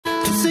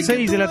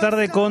6 de la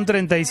tarde con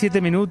 37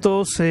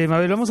 minutos.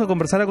 Mabel, vamos a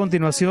conversar a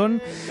continuación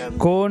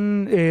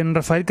con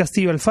Rafael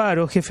Castillo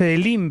Alfaro, jefe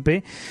del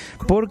INPE,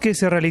 porque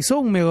se realizó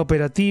un mega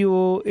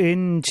operativo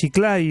en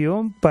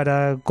Chiclayo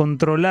para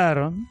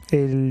controlar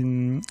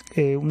un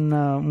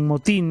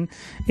motín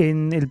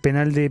en el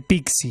penal de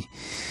Picsi.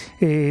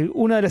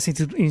 Una de las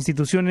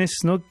instituciones,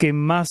 ¿no?, que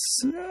más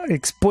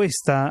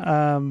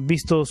expuesta ha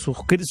visto sus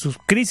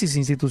crisis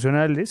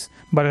institucionales,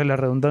 valga la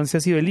redundancia,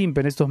 ha sido el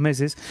INPE en estos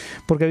meses,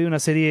 porque ha habido una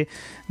serie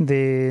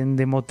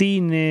de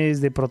motines,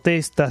 de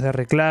protestas, de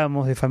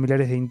reclamos, de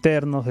familiares de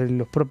internos, de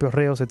los propios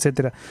reos,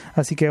 etcétera.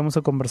 Así que vamos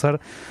a conversar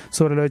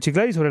sobre lo de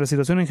Chiclayo y sobre la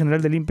situación en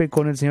general del INPE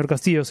con el señor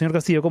Castillo. Señor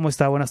Castillo, ¿cómo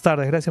está? Buenas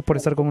tardes, gracias por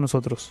estar con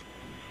nosotros.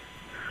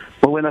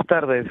 Muy buenas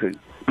tardes,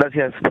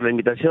 gracias por la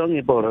invitación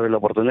y por la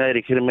oportunidad de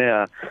dirigirme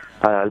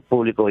al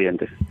público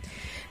oyente.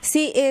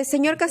 Sí,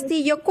 señor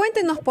Castillo,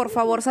 cuéntenos por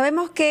favor,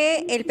 sabemos que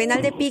el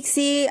penal de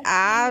Picsi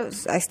ha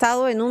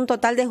estado en un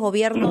total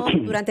desgobierno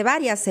durante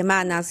varias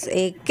semanas.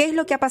 ¿Qué es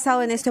lo que ha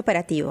pasado en este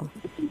operativo?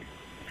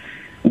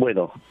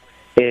 Bueno,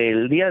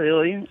 el día de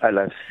hoy a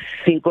las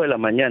 5 de la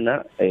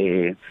mañana,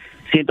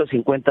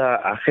 150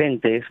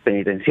 agentes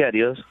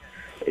penitenciarios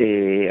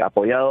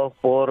apoyados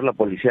por la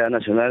Policía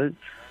Nacional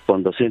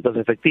con 200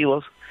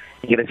 efectivos,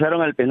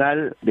 ingresaron al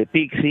penal de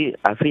Picsi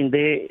a fin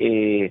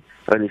de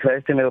realizar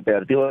este mega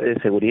operativo de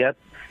seguridad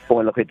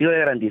con el objetivo de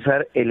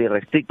garantizar el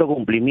irrestricto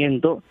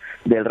cumplimiento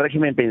del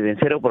régimen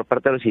penitenciario por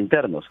parte de los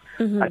internos.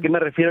 ¿A qué me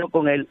refiero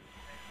con el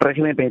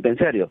régimen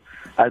penitenciario?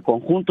 Al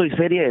conjunto y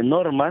serie de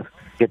normas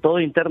que todo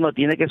interno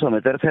tiene que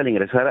someterse al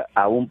ingresar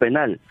a un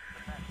penal.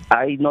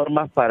 Hay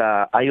normas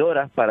hay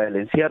horas para el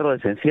encierro,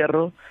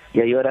 desencierro, y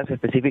hay horas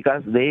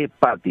específicas de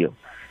patio.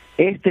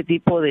 Este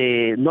tipo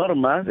de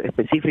normas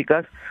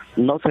específicas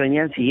no se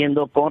venían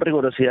siguiendo con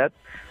rigurosidad,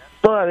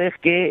 toda vez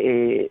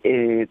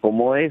que,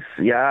 como es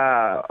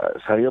ya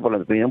sabido por la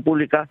opinión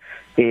pública,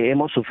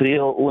 hemos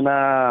sufrido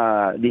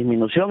una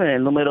disminución en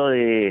el número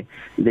de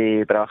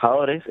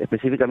trabajadores,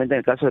 específicamente en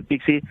el caso de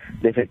Picsi,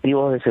 de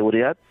efectivos de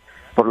seguridad,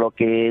 por lo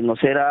que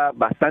nos era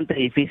bastante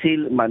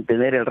difícil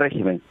mantener el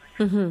régimen.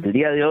 El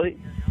día de hoy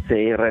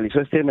se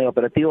realizó este mega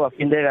operativo a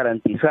fin de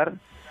garantizar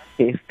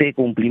este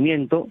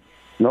cumplimiento,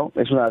 ¿no?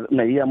 Es una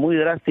medida muy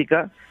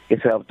drástica que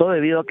se adoptó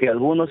debido a que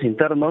algunos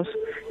internos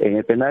en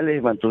el penal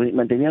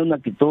mantenían una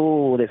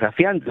actitud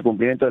desafiante al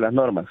cumplimiento de las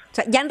normas. O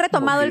sea, ya han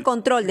retomado el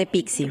control de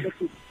Picsi.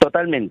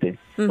 Totalmente.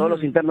 Todos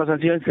los internos han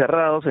sido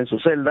encerrados en su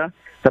celda,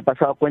 se ha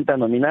pasado cuenta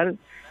nominal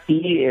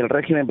y el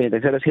régimen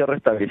penitenciario ha sido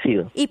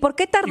restablecido. ¿Y por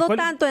qué tardó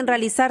tanto en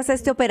realizarse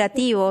este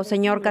operativo,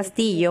 señor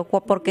Castillo?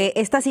 Porque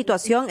esta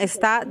situación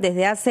está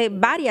desde hace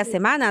varias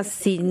semanas,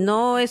 si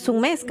no es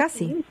un mes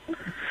casi.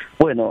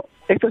 Bueno,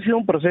 esto ha sido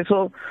un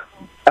proceso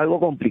algo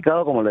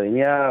complicado, como lo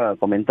venía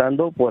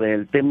comentando, por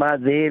el tema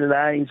de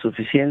la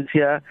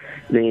insuficiencia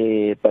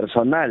de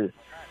personal,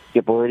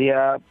 que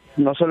podría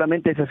no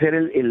solamente hacer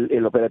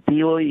el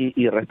operativo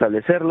y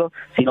restablecerlo,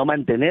 sino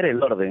mantener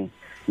el orden,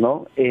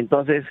 ¿no?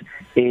 Entonces,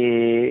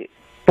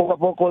 poco a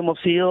poco hemos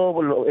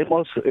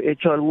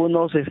hecho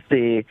algunos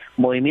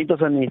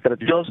movimientos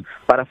administrativos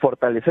para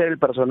fortalecer el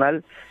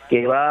personal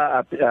que va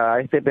a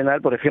este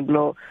penal. Por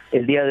ejemplo,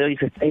 el día de hoy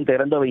se está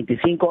integrando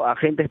 25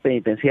 agentes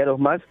penitenciarios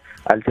más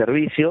al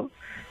servicio.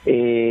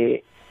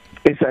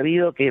 Es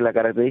sabido que la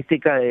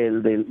característica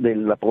de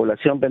la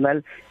población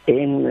penal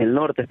en el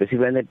norte,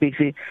 específicamente en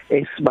Picsi,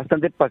 es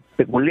bastante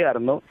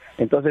peculiar, ¿no?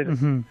 Entonces,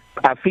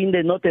 a fin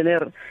de no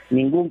tener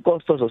ningún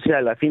costo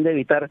social, a fin de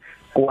evitar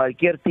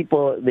cualquier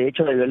tipo de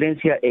hecho de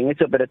violencia en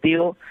este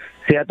operativo,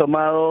 se ha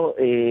tomado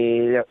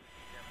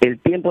el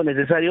tiempo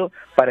necesario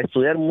para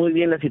estudiar muy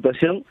bien la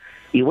situación.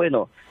 Y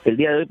bueno, el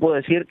día de hoy puedo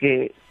decir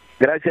que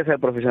gracias al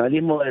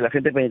profesionalismo del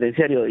agente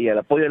penitenciario y al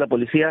apoyo de la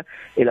policía,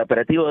 el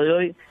operativo de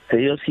hoy se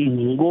dio sin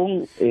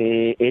ningún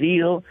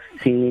herido,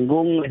 sin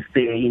ningún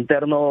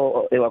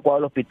interno evacuado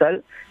al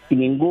hospital, y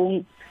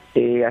ningún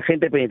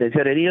agente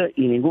penitenciario herido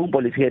y ningún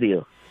policía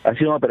herido. Ha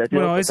sido un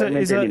operativo totalmente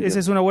limpio. Esa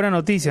es una buena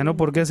noticia, ¿no?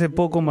 Porque hace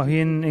poco, más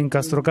bien, en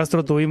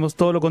Castro tuvimos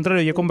todo lo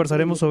contrario. Ya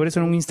conversaremos sobre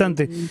eso en un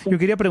instante. Yo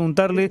quería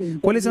preguntarle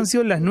cuáles han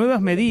sido las nuevas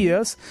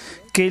medidas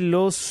que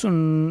los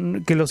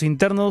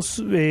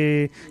internos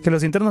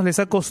les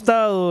ha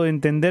costado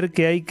entender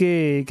que hay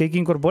que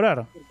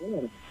incorporar.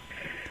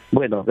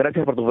 Bueno,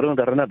 gracias por tu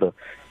pregunta, Renato.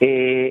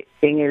 En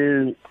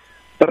el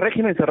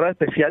régimen cerrado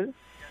especial,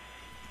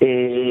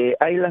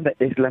 hay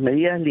las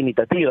medidas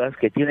limitativas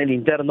que tiene el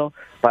interno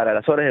para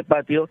las horas de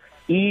patio,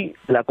 y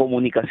la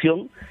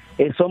comunicación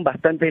son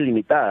bastante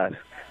limitadas,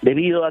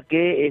 debido a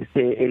que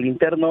el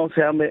interno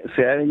se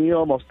ha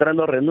venido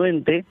mostrando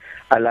renuente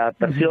a la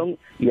adaptación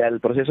y al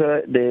proceso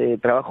de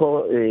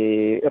trabajo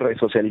de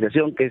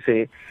resocialización que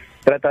se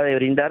trata de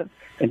brindar.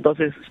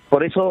 Entonces,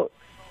 por eso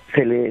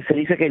se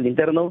dice que el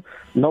interno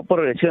no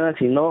progresiona,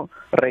 sino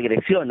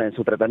regresiona en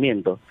su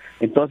tratamiento.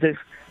 Entonces,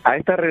 a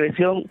esta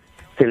regresión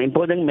se le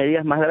imponen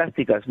medidas más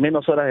drásticas,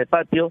 menos horas de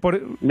patio,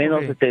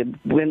 menos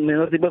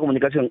menor tipo de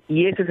comunicación,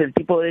 y ese es el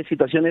tipo de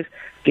situaciones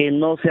que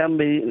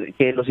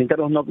que los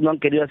internos no han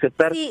querido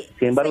aceptar. Sí,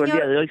 sin embargo,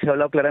 señor, el día de hoy se ha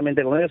hablado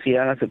claramente con ellos y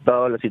han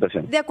aceptado la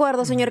situación. De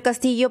acuerdo, señor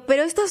Castillo,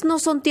 pero estos no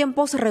son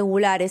tiempos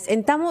regulares.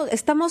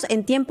 Estamos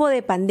en tiempo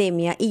de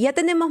pandemia y ya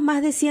tenemos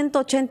más de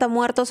 180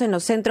 muertos en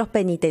los centros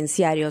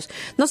penitenciarios.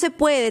 No se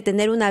puede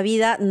tener una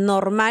vida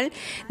normal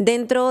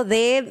dentro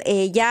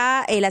de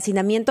ya el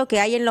hacinamiento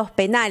que hay en los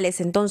penales.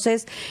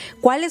 Entonces,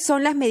 ¿cuáles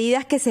son las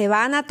medidas que se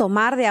van a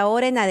tomar de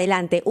ahora en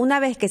adelante,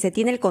 una vez que se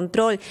tiene el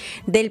control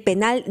del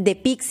penal de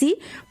Picsi,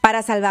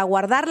 para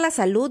salvaguardar la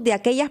salud de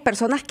aquellas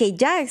personas que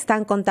ya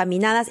están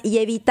contaminadas y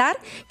evitar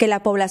que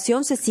la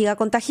población se siga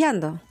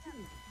contagiando?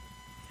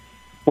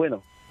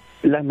 Bueno,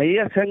 las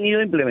medidas se han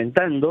ido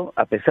implementando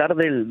a pesar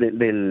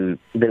de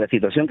la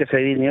situación que se ha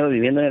venido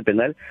viviendo en el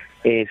penal.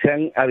 Se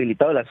han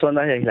habilitado las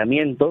zonas de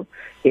aislamiento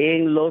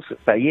en los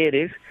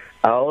talleres.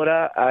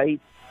 Ahora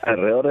hay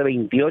alrededor de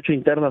 28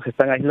 internos que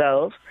están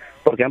aislados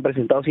porque han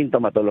presentado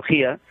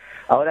sintomatología.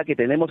 Ahora que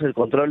tenemos el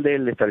control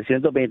del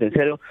establecimiento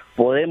penitenciario,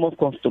 podemos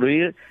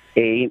construir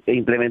e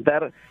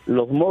implementar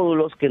los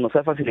módulos que nos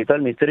ha facilitado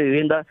el Ministerio de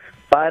Vivienda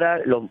para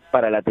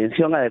la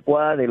atención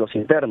adecuada de los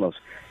internos.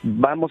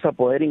 Vamos a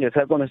poder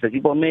ingresar con nuestro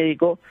equipo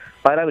médico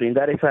para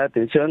brindar esa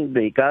atención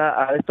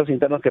dedicada a estos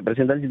internos que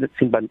presentan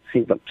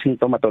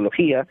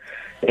sintomatología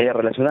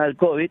relacionada al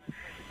COVID.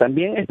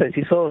 También es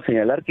preciso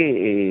señalar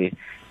que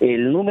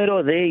el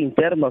número de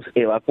internos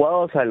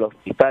evacuados al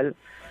hospital,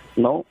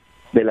 ¿no?,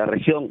 de la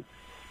región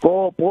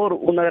por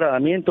un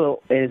agravamiento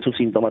en su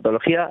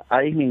sintomatología ha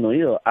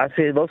disminuido.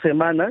 Hace 2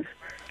 semanas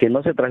que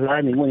no se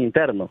traslada ningún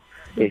interno,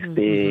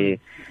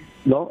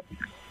 ¿no?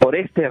 Por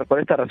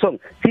esta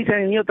razón. Sí se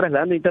han ido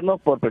trasladando internos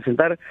por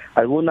presentar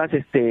algunas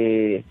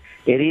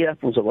heridas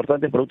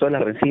punzocortantes producto de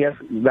las rencillas,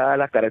 dadas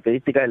las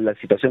características de la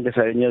situación que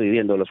se ha venido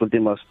viviendo los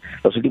últimos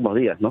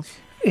días, ¿no?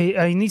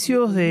 A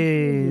inicios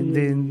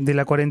de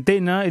la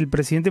cuarentena, el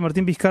presidente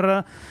Martín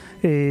Vizcarra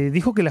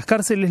dijo que las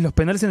cárceles, los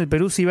penales en el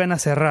Perú se iban a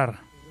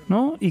cerrar,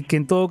 ¿no? Y que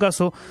en todo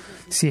caso,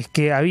 si es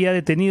que había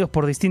detenidos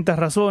por distintas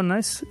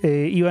razones,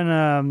 iban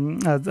a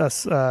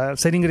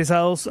ser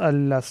ingresados a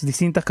las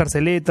distintas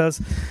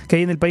carceletas que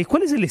hay en el país.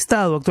 ¿Cuál es el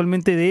estado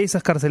actualmente de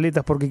esas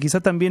carceletas? Porque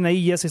quizá también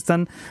ahí ya se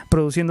están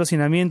produciendo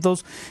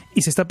hacinamientos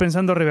y se está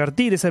pensando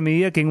revertir esa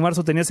medida que en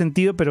marzo tenía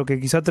sentido, pero que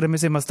quizá 3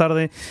 meses más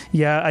tarde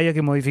ya haya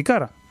que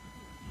modificar.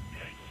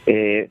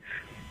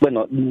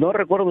 Bueno, no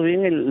recuerdo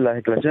bien las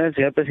declaraciones del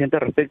señor presidente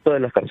respecto de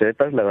las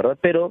carceletas, la verdad,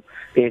 pero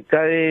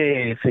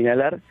cabe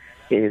señalar,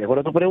 de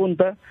acuerdo a tu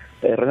pregunta,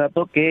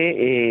 Renato,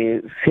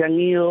 que se han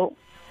ido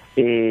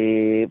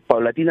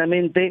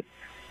paulatinamente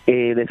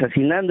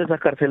deshacinando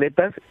esas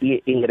carceletas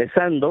y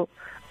ingresando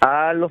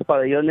a los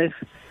pabellones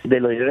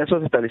de los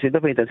diversos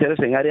establecimientos penitenciarios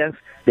en áreas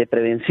de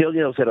prevención y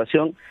de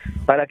observación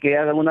para que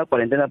hagan una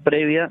cuarentena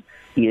previa,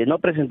 y de no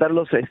presentar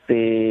los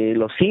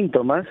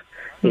síntomas,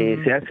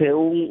 se hace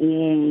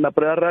una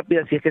prueba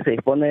rápida, si es que se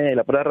dispone de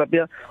la prueba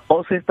rápida,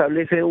 o se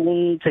establece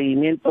un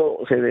seguimiento,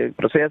 se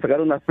procede a sacar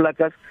unas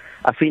placas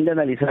a fin de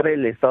analizar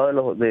el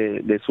estado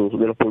de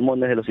los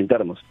pulmones de los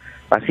internos,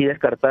 así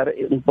descartar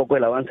un poco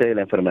el avance de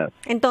la enfermedad.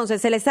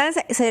 Entonces,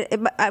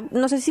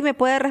 no sé si me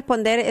puede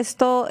responder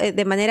esto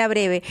de manera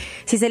breve.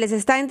 Si se les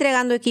está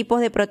entregando equipos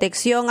de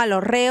protección a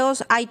los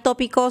reos, hay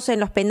tópicos en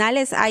los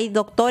penales, hay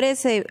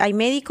doctores, hay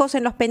médicos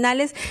en los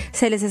penales,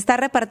 se les está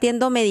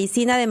repartiendo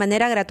medicina de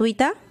manera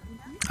gratuita.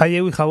 ¿Hay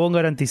agua y jabón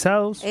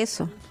garantizados?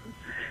 Eso.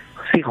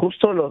 Sí,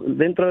 justo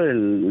dentro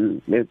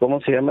del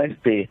 ¿cómo se llama?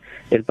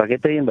 El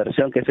paquete de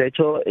inversión que se ha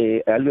hecho,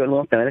 hay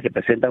algunos penales que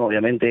presentan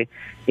obviamente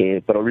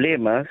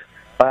problemas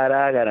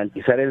para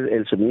garantizar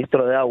el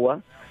suministro de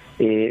agua,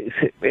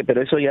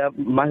 pero eso ya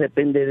más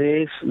depende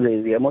de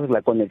digamos,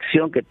 la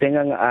conexión que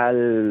tengan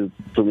al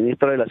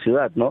suministro de la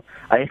ciudad, ¿no?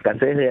 Hay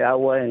escasez de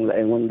agua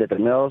en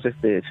determinadas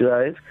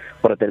ciudades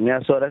por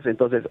determinadas horas,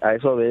 entonces a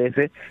eso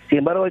obedece. Sin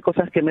embargo, hay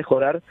cosas que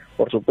mejorar,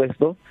 por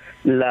supuesto.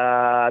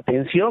 La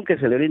atención que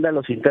se le brinda a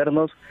los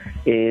internos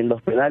en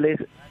los penales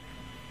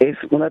es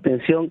una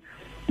atención,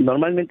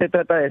 normalmente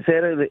trata de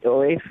ser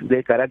o es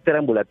de carácter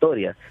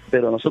ambulatoria,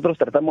 pero nosotros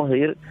tratamos de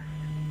ir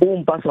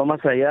un paso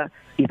más allá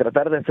y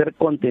tratar de hacer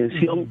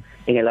contención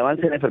en el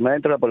avance de la enfermedad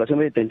dentro de la población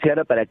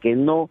penitenciaria para que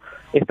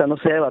esta no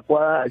sea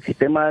evacuada al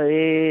sistema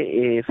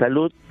de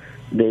salud,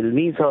 del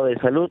MINSA o de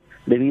salud,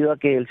 debido a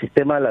que el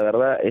sistema, la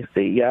verdad,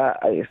 ya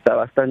está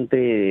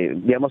bastante,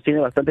 digamos, tiene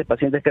bastantes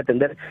pacientes que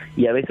atender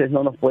y a veces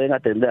no nos pueden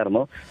atender,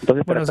 ¿no?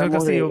 Entonces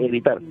tratamos de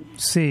evitar.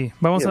 Sí,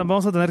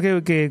 vamos a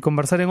tener que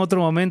conversar en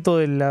otro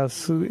momento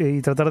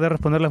y tratar de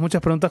responder las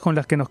muchas preguntas con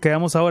las que nos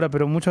quedamos ahora,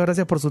 pero muchas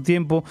gracias por su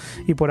tiempo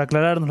y por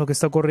aclararnos lo que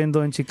está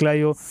ocurriendo en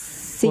Chiclayo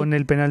con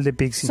el penal de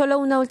Picsi. Solo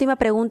una última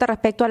pregunta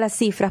respecto a las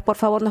cifras. Por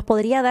favor, ¿nos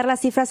podría dar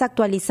las cifras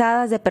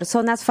actualizadas de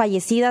personas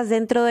fallecidas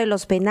dentro de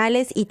los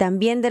penales y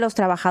también de los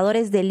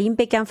trabajadores del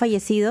INPE que han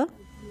fallecido?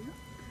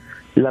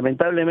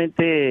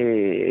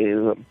 Lamentablemente,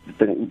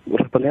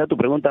 respondiendo a tu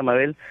pregunta,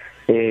 Mabel,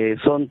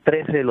 Son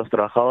 13 los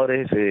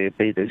trabajadores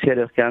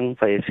penitenciarios que han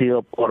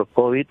fallecido por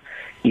COVID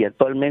y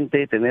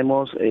actualmente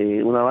tenemos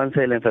un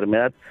avance de la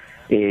enfermedad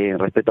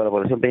respecto a la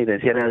población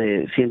penitenciaria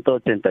de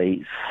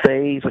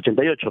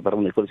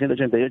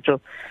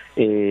 188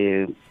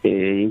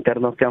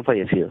 internos que han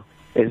fallecido.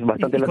 Es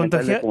bastante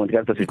lamentable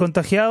comunicar esto. ¿Y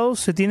contagiados?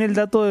 ¿Se tiene el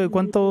dato de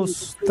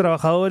cuántos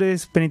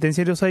trabajadores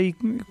penitenciarios hay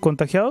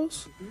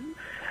contagiados?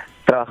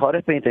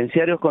 Trabajadores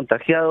penitenciarios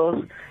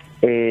contagiados,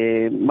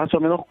 más o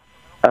menos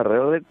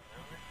alrededor de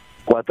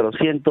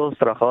 400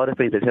 trabajadores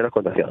penitenciarios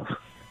contagiados.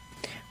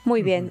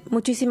 Muy bien,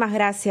 muchísimas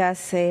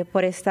gracias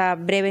por esta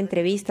breve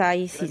entrevista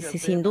y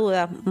sin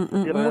duda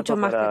mucho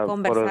más que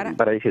conversar.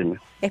 Para decirme.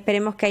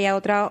 Esperemos que haya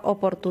otra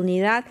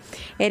oportunidad.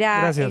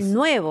 Era el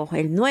nuevo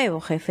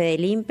jefe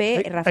del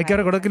INPE. Rafael. Hay que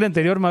recordar que el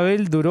anterior,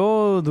 Mabel,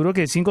 duró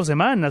que 5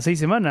 semanas, 6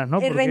 semanas, ¿no?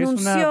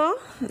 Renunció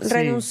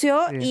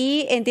sí.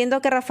 Y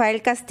entiendo que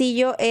Rafael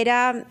Castillo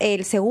era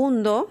el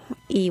segundo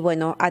y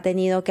bueno, ha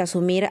tenido que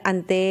asumir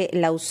ante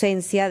la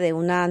ausencia de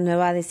una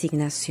nueva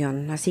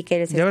designación. Así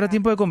que ya habrá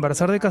tiempo de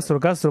conversar de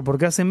Castro,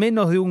 porque hace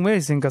menos de un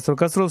mes en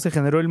Castro se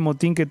generó el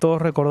motín que todos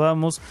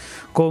recordamos,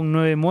 con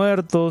 9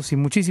 muertos y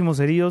muchísimos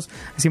heridos.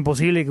 Es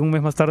imposible que un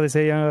mes más tarde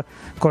se haya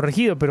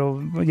corregido,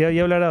 pero ya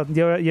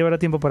habrá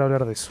tiempo para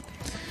hablar de eso.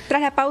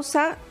 Tras la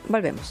pausa,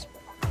 volvemos.